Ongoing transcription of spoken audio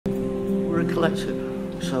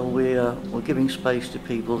collective, so we're giving space to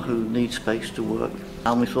people who need space to work,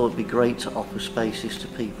 and we thought it'd be great to offer spaces to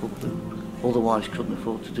people who otherwise couldn't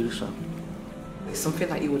afford to do so. It's something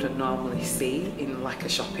that you wouldn't normally see in like a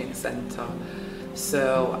shopping centre,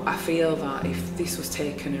 so I feel that if this was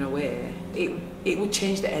taken away, it would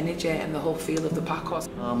change the energy and the whole feel of the Packhorse.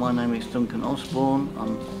 My name is Duncan Osborne.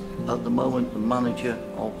 I'm at the moment the manager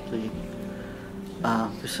of the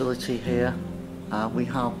facility here. We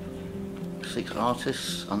have 6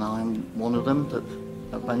 artists, and I'm one of them that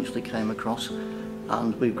eventually came across,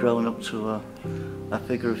 and we've grown up to a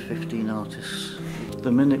figure of 15 artists.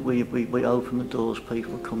 The minute we open the doors,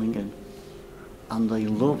 people are coming in, and they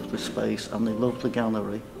love the space and they love the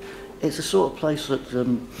gallery. It's the sort of place that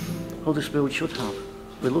Huddersfield should have.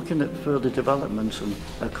 We're looking at further development and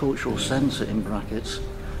a cultural centre in brackets.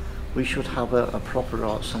 We should have a proper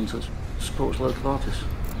art centre that supports local artists.